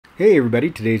Hey everybody,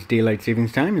 today's daylight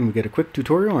savings time and we get a quick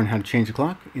tutorial on how to change the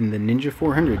clock in the Ninja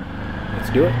 400.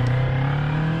 Let's do it.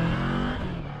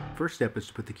 First step is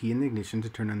to put the key in the ignition to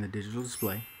turn on the digital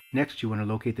display. Next you want to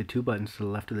locate the two buttons to the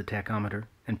left of the tachometer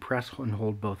and press and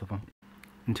hold both of them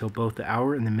until both the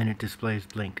hour and the minute displays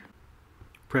blink.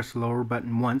 Press the lower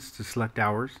button once to select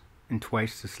hours and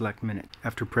twice to select minute.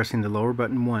 After pressing the lower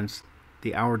button once,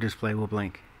 the hour display will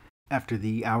blink. After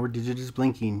the hour digit is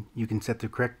blinking, you can set the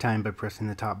correct time by pressing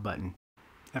the top button.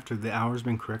 After the hour has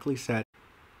been correctly set,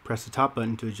 press the top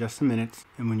button to adjust the minutes,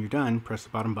 and when you're done, press the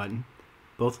bottom button.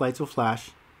 Both lights will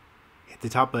flash, hit the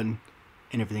top button,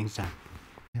 and everything's done.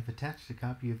 I have attached a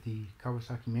copy of the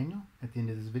Kawasaki manual at the end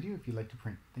of this video if you'd like to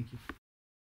print. Thank you.